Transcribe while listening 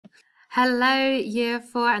Hello, Year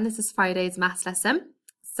 4, and this is Friday's maths lesson.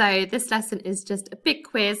 So this lesson is just a big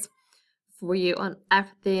quiz for you on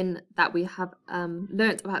everything that we have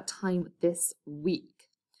learnt about time this week.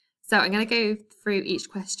 So I'm going to go through each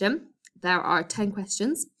question. There are 10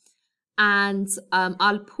 questions, and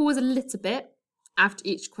I'll pause a little bit after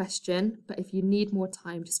each question, but if you need more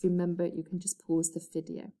time, just remember you can just pause the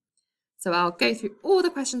video. So I'll go through all the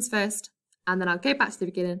questions first, and then I'll go back to the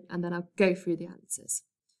beginning, and then I'll go through the answers.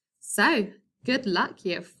 So, good luck,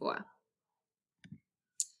 Year 4.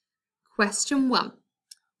 Question 1.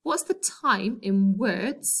 What's the time in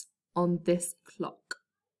words on this clock?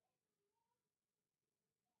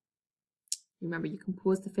 Remember, you can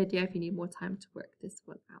pause the video if you need more time to work this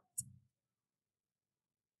one out.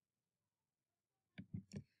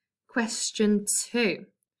 Question 2.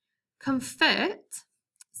 Convert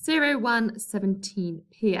 01:17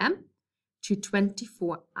 p.m. to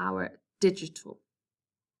 24-hour digital.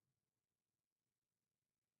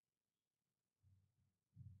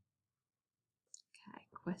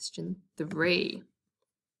 Question 3.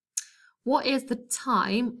 What is the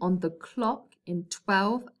time on the clock in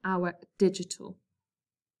 12-hour digital?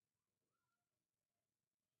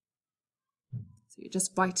 So you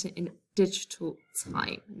just write it in digital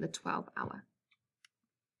time in the 12-hour.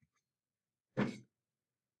 Okay.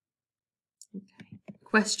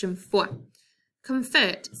 Question 4.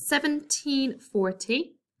 Convert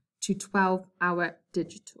 1740 to 12-hour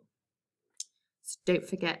digital. So don't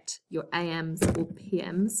forget your AMs or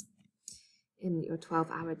PMs in your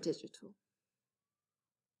 12-hour digital.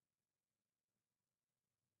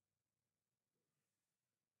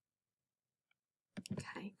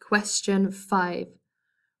 Okay, question 5.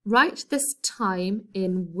 Write this time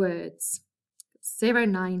in words.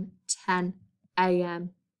 09:10 a.m.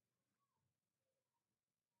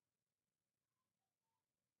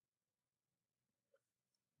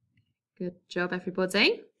 Good job,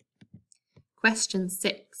 everybody. Question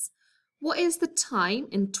 6. What is the time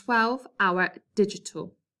in 12-hour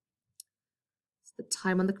digital? It's the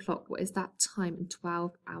time on the clock. What is that time in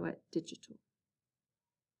 12-hour digital?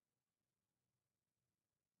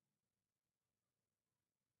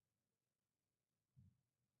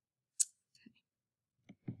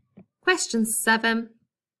 Okay. Question 7.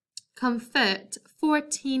 Convert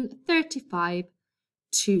 14:35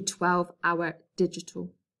 to 12-hour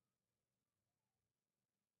digital.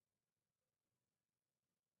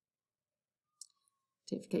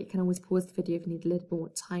 Don't forget, you can always pause the video if you need a little more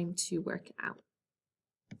time to work it out.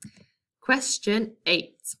 Question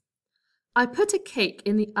 8. I put a cake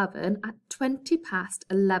in the oven at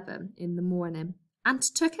 11:20 in the morning and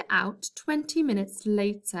took it out 20 minutes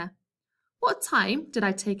later. What time did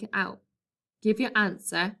I take it out? Give your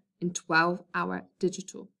answer in 12-hour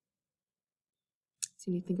digital.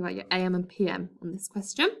 So you need to think about your AM and PM on this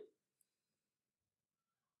question.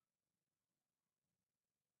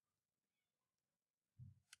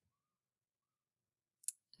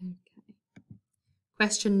 Okay.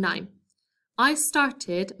 Question 9. I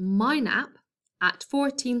started my nap at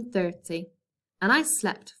 14:30 and I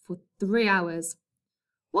slept for 3 hours.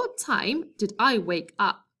 What time did I wake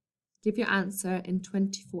up? Give your answer in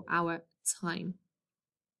 24-hour time.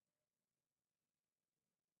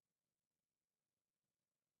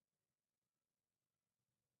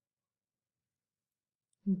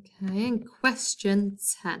 Okay, and question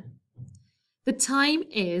 10. The time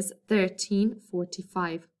is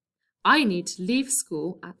 13:45. I need to leave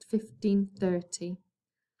school at 15:30.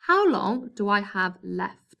 How long do I have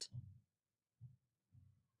left?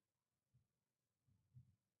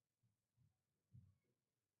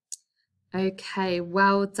 Okay,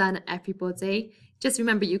 well done, everybody. Just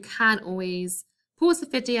remember, you can always pause the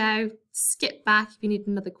video, skip back if you need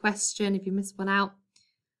another question, if you missed one out.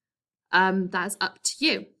 That's up to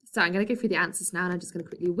you. So I'm going to go through the answers now, and I'm just going to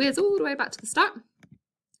quickly whiz all the way back to the start.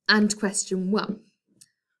 And question 1.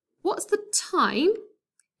 What's the time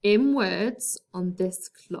in words on this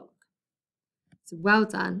clock? So well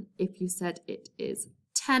done if you said it is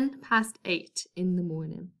 8:10 in the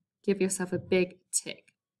morning. Give yourself a big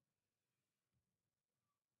tick.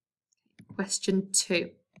 Question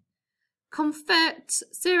 2. Convert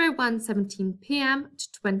 01:17 p.m. to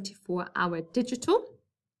 24-hour digital.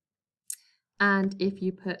 And if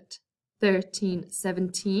you put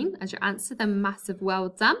 13:17 as your answer, then massive well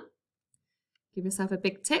done. Give yourself a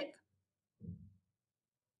big tick.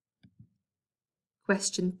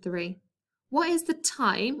 Question 3. What is the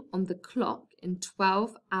time on the clock in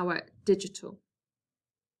 12-hour digital?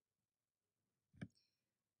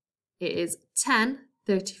 It is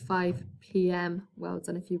 10:35 p.m. Well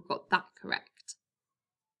done if you've got that correct.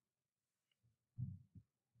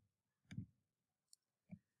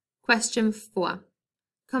 Question 4.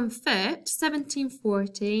 Convert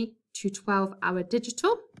 1740 to 12-hour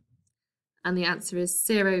digital. And the answer is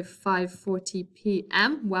 0540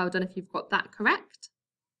 p.m. Well done if you've got that correct.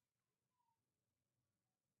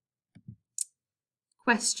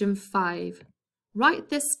 Question 5. Write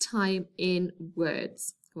this time in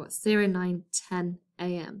words. We've got 0910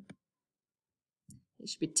 a.m. It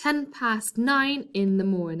should be 9:10 in the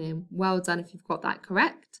morning. Well done if you've got that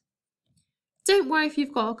correct. Don't worry if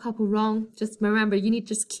you've got a couple wrong. Just remember, you need to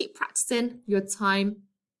just keep practicing your time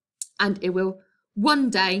and it will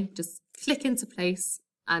one day just click into place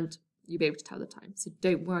and you'll be able to tell the time. So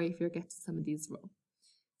don't worry if you're getting some of these wrong.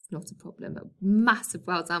 It's not a problem. But massive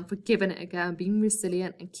well done for giving it a go and being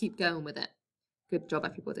resilient and keep going with it. Good job,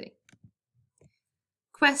 everybody.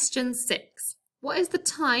 Question 6. What is the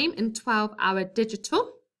time in 12-hour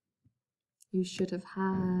digital? You should have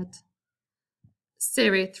had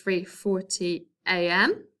 0340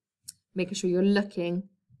 a.m. Making sure you're looking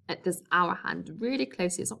at this hour hand really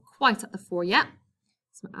closely. It's not quite at the 4 yet.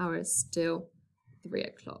 So my hour is still 3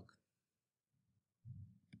 o'clock.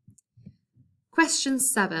 Question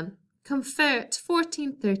 7. Convert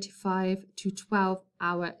 1435 to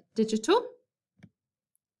 12-hour digital.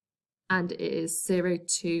 And it is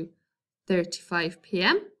 02:35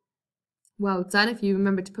 p.m. Well done if you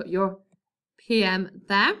remember to put your p.m.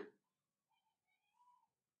 there.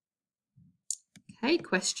 Okay,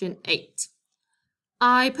 question 8.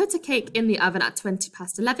 I put a cake in the oven at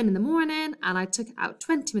 11:20 in the morning and I took it out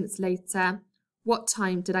 20 minutes later. What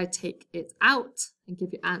time did I take it out? And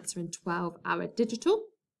give your answer in 12-hour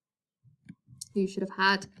digital. You should have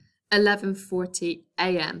had 11:40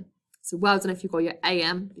 a.m. So well done if you got your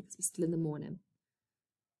a.m. because we're still in the morning.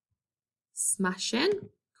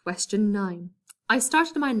 Smashing. Question 9. I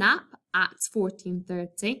started my nap at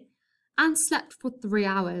 14:30 and slept for 3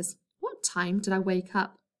 hours. What time did I wake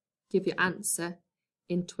up? Give your answer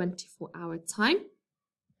in 24-hour time.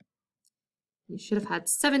 You should have had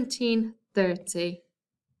 17:30.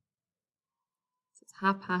 So it's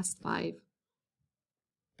 5:30.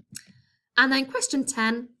 And then question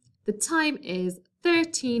 10. The time is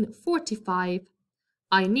 13:45.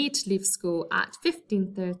 I need to leave school at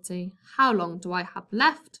 15:30. How long do I have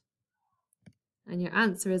left? And your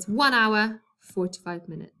answer is 1 hour, 45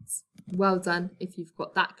 minutes. Well done if you've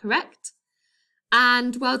got that correct.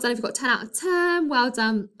 And well done if you've got 10 out of 10. Well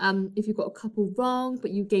done if you've got a couple wrong,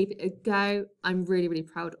 but you gave it a go. I'm really, really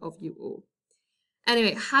proud of you all.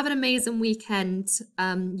 Anyway, have an amazing weekend,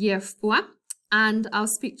 year 4. And I'll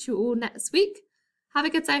speak to you all next week. Have a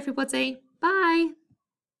good day, everybody. Bye.